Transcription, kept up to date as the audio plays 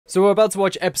So we're about to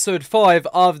watch episode 5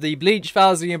 of the Bleach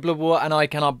TYBW War, and I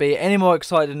cannot be any more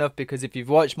excited enough because if you've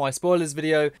watched my spoilers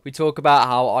video, we talk about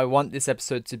how I want this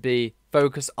episode to be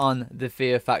focused on the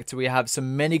fear factor. We have so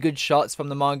many good shots from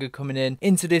the manga coming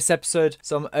into this episode,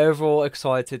 so I'm overall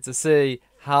excited to see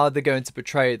how they're going to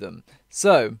portray them.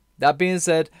 So, that being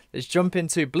said, let's jump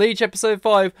into Bleach episode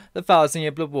 5, the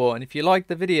Thousand-Year Blood War, and if you like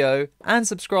the video and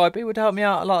subscribe, it would help me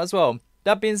out a lot as well.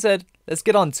 That being said, let's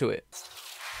get on to it.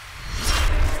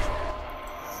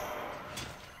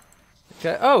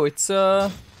 Okay, oh, it's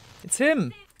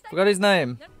him. Forgot his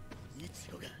name.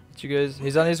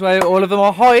 He's on his way. All of them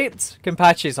are hyped.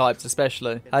 Kenpachi's hyped,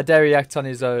 especially. How dare he act on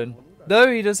his own?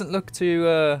 Though he doesn't look too,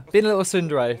 being a little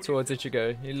tsundere towards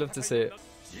Ichigo. You'd love to see it.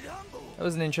 That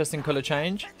was an interesting colour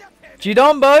change.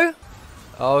 Jidombo!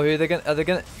 Oh, are they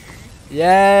gonna?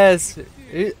 Yes!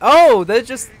 Oh, they're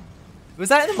just... Was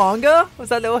that in the manga? Was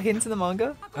that a little hint in the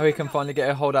manga? Oh, he can finally get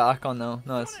a hold of Akon now.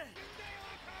 Nice.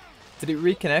 Did it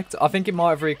reconnect? I think it might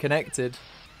have reconnected.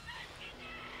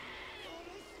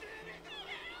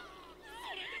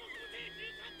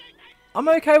 I'm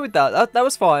okay with that. That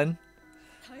was fine.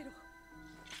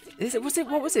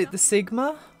 What was it? The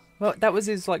Sigma? Well, that was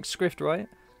his like script, right?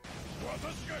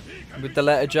 With the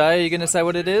letter J, you're gonna say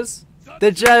what it is?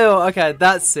 The jail. Okay,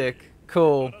 that's sick.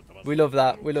 Cool. We love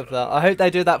that. We love that. I hope they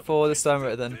do that for the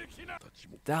Stone then.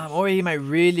 Damn, Orihime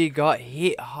really got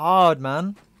hit hard,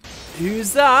 man.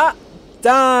 Who's that?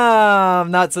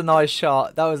 Damn, that's a nice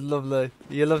shot. That was lovely.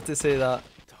 You love to see that.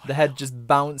 The head just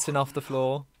bouncing off the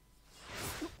floor.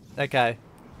 Okay.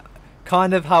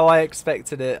 Kind of how I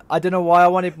expected it. I don't know why I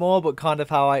wanted more, but kind of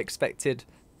how I expected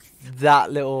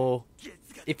that little...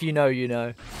 If you know, you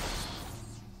know.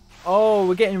 Oh,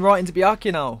 we're getting right into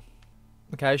Byakuya now.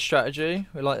 Okay, strategy.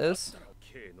 We like this.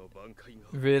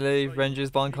 Really? Ranger's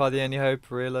Bankai the only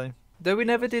hope? Really? Though we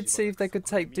never did see if they could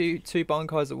take two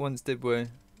Bankais at once, did we?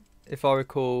 If I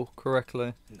recall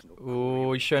correctly.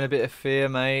 Oh, he's showing a bit of fear,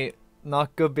 mate.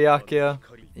 Not good, Byakuya.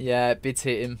 Yeah, bit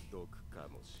hit him.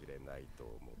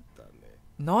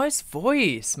 Nice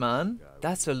voice, man.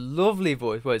 That's a lovely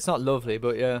voice. Well, it's not lovely,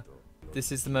 but yeah.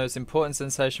 This is the most important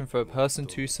sensation for a person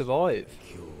to survive.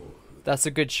 That's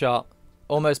a good shot.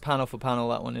 Almost panel for panel,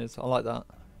 that one is. I like that.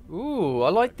 Ooh, I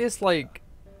like this, like,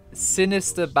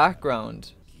 sinister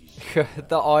background.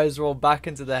 The eyes roll back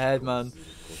into the head, man.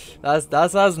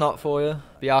 That's as not for you.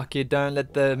 Byakuya, don't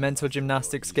let the mental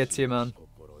gymnastics get to you, man.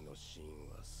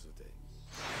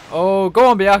 Oh, go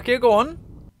on, Byakuya, go on.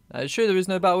 Sure, there is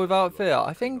no battle without fear.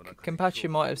 I think Kenpachi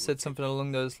might have said something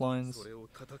along those lines.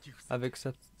 I've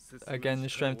accepted, again, the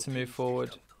strength to move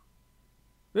forward.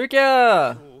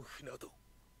 Rukia!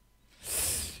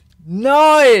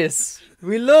 Nice!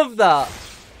 We love that.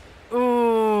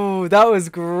 Ooh, that was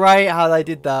great how they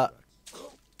did that.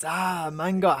 Damn,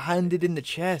 man got handed in the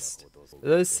chest. Are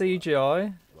those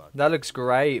CGI? That looks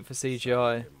great for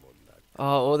CGI. Oh,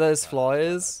 all those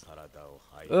flyers.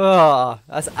 Ugh,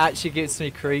 that actually gives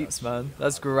me creeps, man.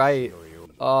 That's great.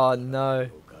 Oh, no.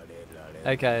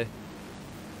 Okay.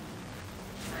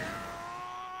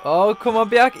 Oh, come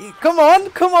on, Byakuya. Come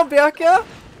on, Byakuya.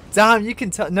 Damn, you can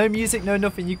tell. No music, no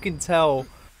nothing. You can tell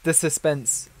the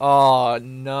suspense. Oh,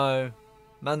 no.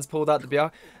 Man's pulled out the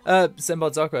Byakuya.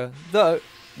 Senbad Sakura. Though,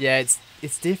 yeah,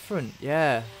 it's different.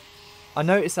 Yeah. I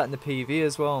noticed that in the PV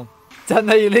as well. Don't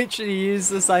know, you literally use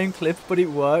the same clip, but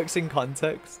it works in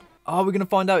context. Oh, we're going to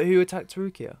find out who attacked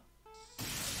Rukia.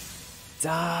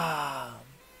 Damn.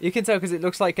 You can tell because it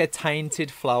looks like a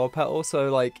tainted flower petal, so,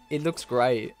 like, it looks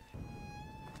great.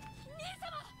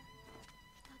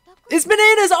 It's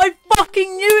Meninas! I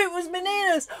fucking knew it was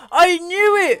Meninas! I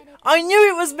knew it! I knew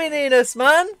it was Meninas,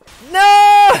 man!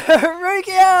 No!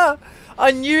 Rukia!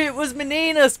 I knew it was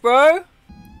Meninas, bro!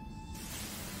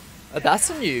 That's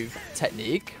a new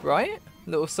technique, right?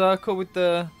 Little circle with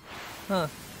the... Huh.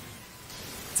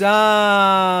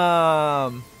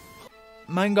 Damn!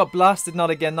 Man got blasted. Not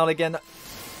again, not again.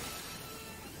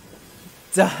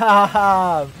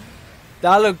 Damn!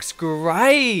 That looks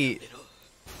great!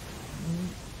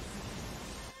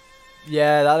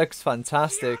 Yeah, that looks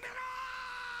fantastic.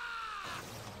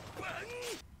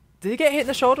 Did he get hit in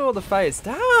the shoulder or the face?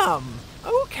 Damn!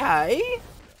 Okay!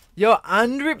 Yo,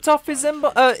 and ripped off his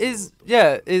what do I say,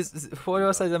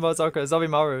 Zenbo Sakura?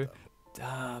 Zabimaru.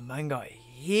 Damn, man got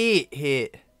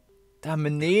hit. Damn,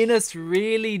 Meninas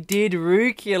really did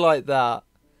Rukia like that.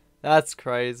 That's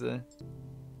crazy.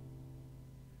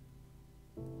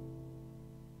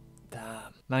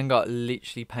 Damn, man got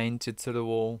literally painted to the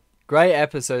wall. Great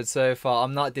episode so far.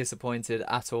 I'm not disappointed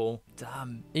at all.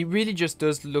 Damn, it really just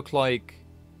does look like,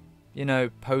 you know,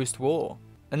 post-war.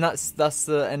 And that's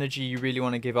the energy you really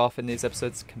want to give off in these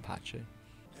episodes. Kenpachi.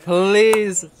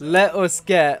 Please let us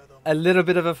get a little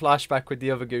bit of a flashback with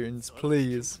the other goons,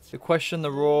 please. The question,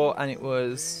 the Raw, and it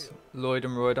was Lloyd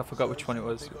and Royd. I forgot which one it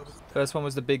was. First one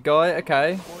was the big guy.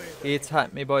 Okay. He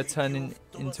attacked me by turning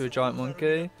into a giant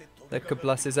monkey that could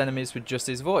blast his enemies with just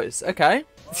his voice. Okay.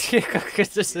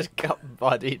 Just got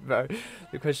bodied, bro.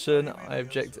 The question, I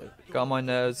object. Got on my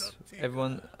nerves.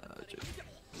 Everyone...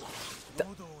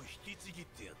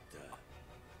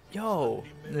 Yo.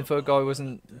 And the third guy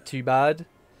wasn't too bad.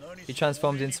 He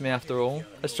transformed into me after all.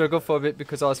 I struggled for a bit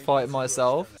because I was fighting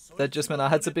myself. That just meant I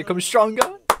had to become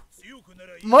stronger.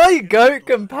 My goat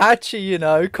Kenpachi, you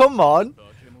know. Come on.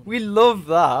 We love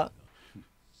that.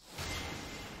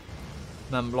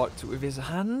 Man blocked it with his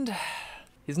hand.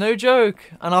 He's no joke.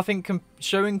 And I think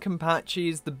showing Kenpachi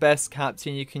is the best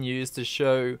captain you can use to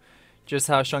show just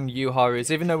how strong Yhwach is.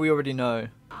 Even though we already know.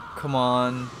 Come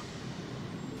on.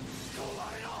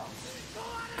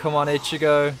 Come on,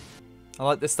 Ichigo. I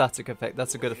like the static effect.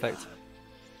 That's a good effect.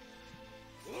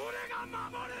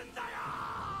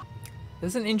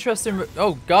 There's an interesting...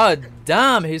 Oh, god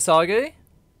damn, Hisagi.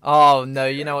 Oh, no.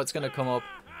 You know what's going to come up.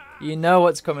 You know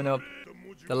what's coming up.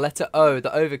 The letter O. The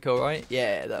overkill, right?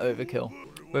 Yeah, the overkill.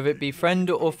 Whether it be friend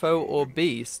or foe or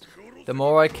beast, the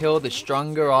more I kill, the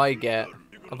stronger I get.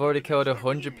 I've already killed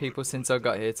 100 people since I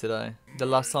got here today. The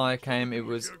last time I came, it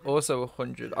was also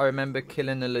 100. I remember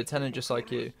killing a lieutenant just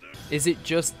like you. Is it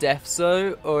just death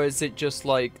though, or is it just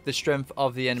like the strength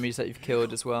of the enemies that you've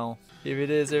killed as well? Here it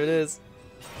is, here it is.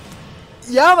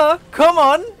 Yama, come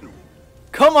on!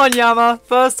 Come on, Yama!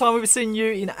 First time we've seen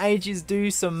you in ages do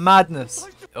some madness.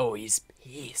 Oh, he's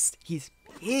pissed. He's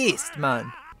pissed,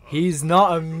 man. He's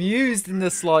not amused in the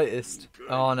slightest.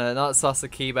 Oh no, not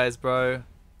Sasakibe's, bro.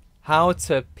 How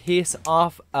to piss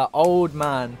off an old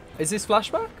man. Is this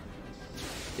flashback?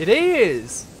 It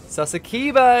is!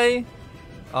 Sasakibe!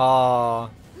 Ah,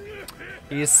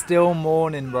 he is still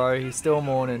mourning, bro. He's still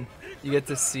mourning. You get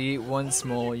to see it once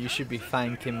more. You should be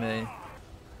thanking me.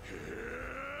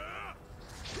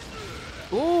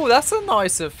 Ooh, that's a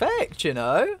nice effect, you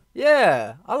know?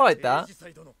 Yeah, I like that.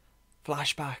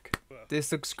 Flashback.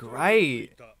 This looks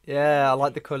great. Yeah, I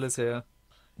like the colours here.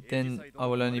 Then I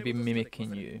will only be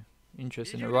mimicking you.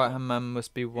 Interesting. A right-hand man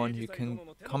must be one who can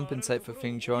compensate for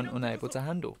things you're unable to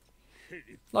handle.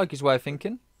 Like his way of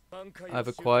thinking. I've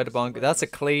acquired a Bankai. That's a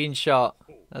clean shot.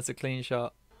 That's a clean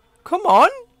shot. Come on!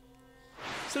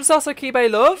 Some Sasakibe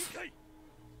love.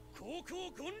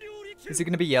 Is it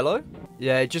going to be yellow?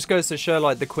 Yeah, it just goes to show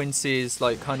like the Quincy's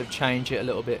like kind of change it a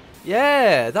little bit.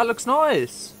 Yeah, that looks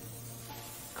nice.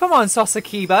 Come on,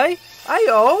 Sasakibe.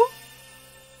 Ayo.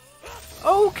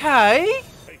 Okay.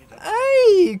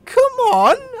 Hey, come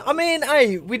on. I mean,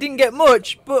 hey, we didn't get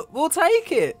much, but we'll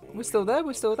take it. We're still there,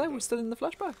 we're still there, we're still in the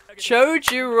flashback.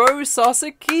 Chojiros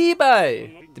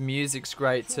Sasakibe. The music's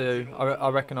great too. I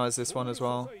recognise this one as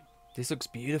well. This looks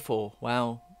beautiful.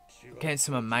 Wow. Getting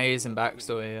some amazing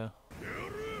backstory here.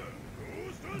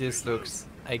 This looks,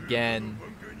 again,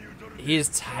 he's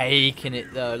taking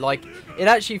it though. Like, it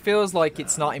actually feels like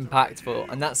it's not impactful,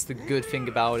 and that's the good thing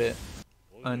about it.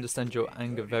 I understand your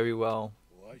anger very well.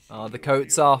 The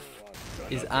coat's off.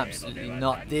 Is absolutely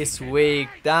not this week.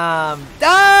 Damn.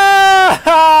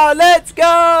 Damn! Let's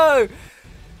go!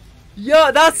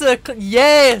 Yo, that's a...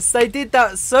 Yes! They did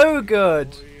that so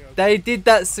good. They did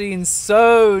that scene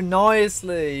so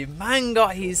nicely. Man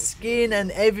got his skin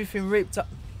and everything ripped up.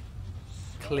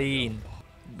 Clean.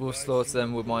 We'll slaughter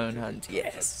them with my own hand.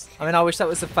 Yes. I mean, I wish that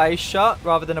was a face shot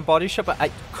rather than a body shot, but come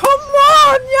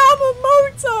on,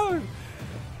 Yamamoto!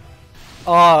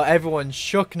 Oh, everyone's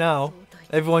shook now.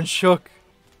 Everyone's shook.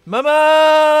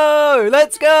 Momo!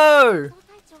 Let's go!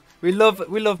 We love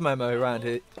Momo around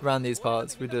here, around these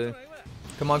parts. We do.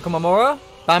 Come on, Mora.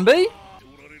 Bambi?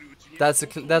 That's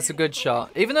a good shot.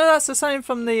 Even though that's the same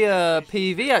from the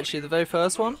PV actually, the very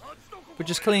first one. But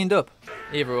just cleaned up.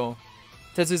 Either or.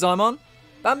 Tetsuzaimon?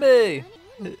 Bambi!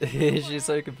 She's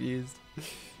so confused.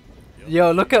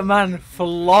 Yo, look at man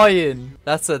flying.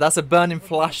 That's a burning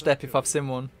flash step if I've seen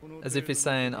one. As if he's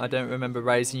saying, I don't remember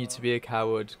raising you to be a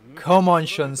coward. Come on,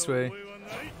 Shunsui.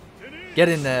 Get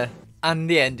in there. And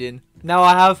the ending. Now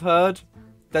I have heard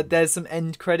that there's some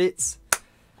end credits.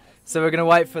 So we're going to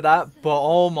wait for that. But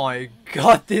oh my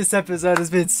god, this episode has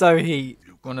been so heat.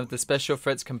 One of the special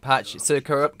threats, Kenpachi. So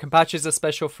Kenpachi is a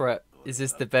special threat. Is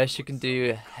this the best you can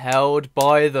do? Held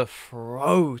by the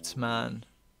throat, man.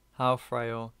 How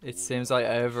frail. It seems I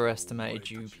overestimated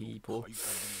you people.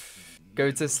 Go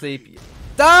to sleep.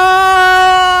 Damn!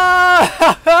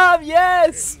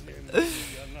 Yes!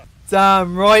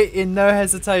 Damn, right in no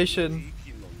hesitation.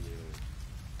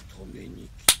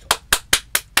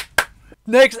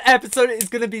 Next episode is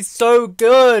going to be so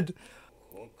good.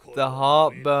 The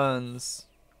heart burns.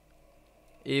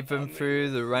 Even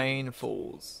through the rain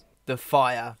falls. The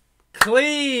fire.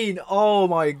 Clean. Oh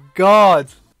my god.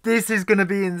 This is going to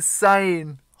be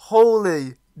insane.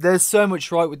 Holy. There's so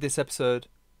much right with this episode.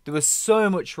 There was so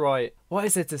much right. What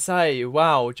is there to say?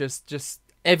 Wow. Just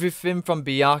everything from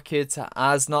Byakuya to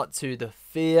As Nodt to the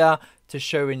fear to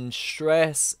showing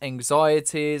stress,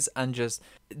 anxieties, and just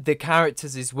the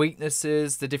characters'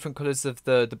 weaknesses, the different colours of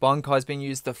the Bankais being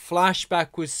used. The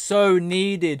flashback was so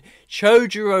needed.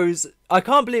 Chojiros, I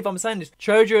can't believe I'm saying this,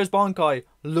 Chojiros Bankai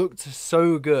looked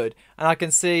so good. And I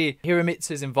can see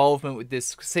Hiromitsu's involvement with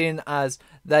this, seeing as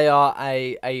they are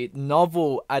a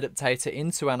novel adaptator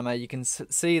into anime. You can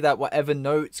see that whatever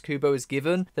notes Kubo is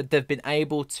given, that they've been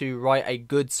able to write a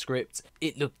good script.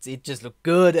 It just looked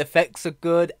good, effects are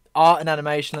good, art and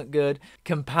animation look good.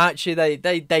 Kenpachi,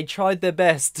 they tried their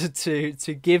best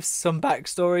to give some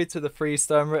backstory to the three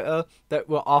Stone Ritter that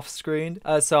were off screen.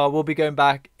 So I will be going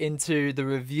back into the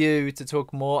review to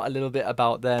talk more a little bit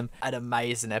about them. An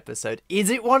amazing episode. Is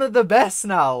it one of the best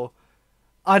now?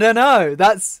 I don't know.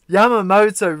 That's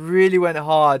Yamamoto really went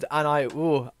hard,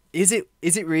 and is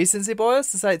it recency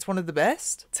bias to say it's one of the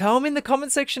best? Tell me in the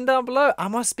comment section down below.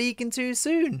 Am I speaking too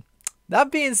soon?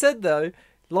 That being said though,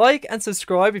 like and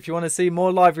subscribe if you want to see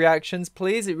more live reactions,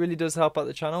 please. It really does help out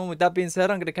the channel. And with that being said,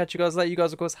 I'm going to catch you guys later. You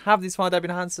guys, of course, have this fine day,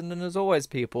 JaymesHanson, and as always,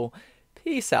 people,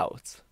 peace out.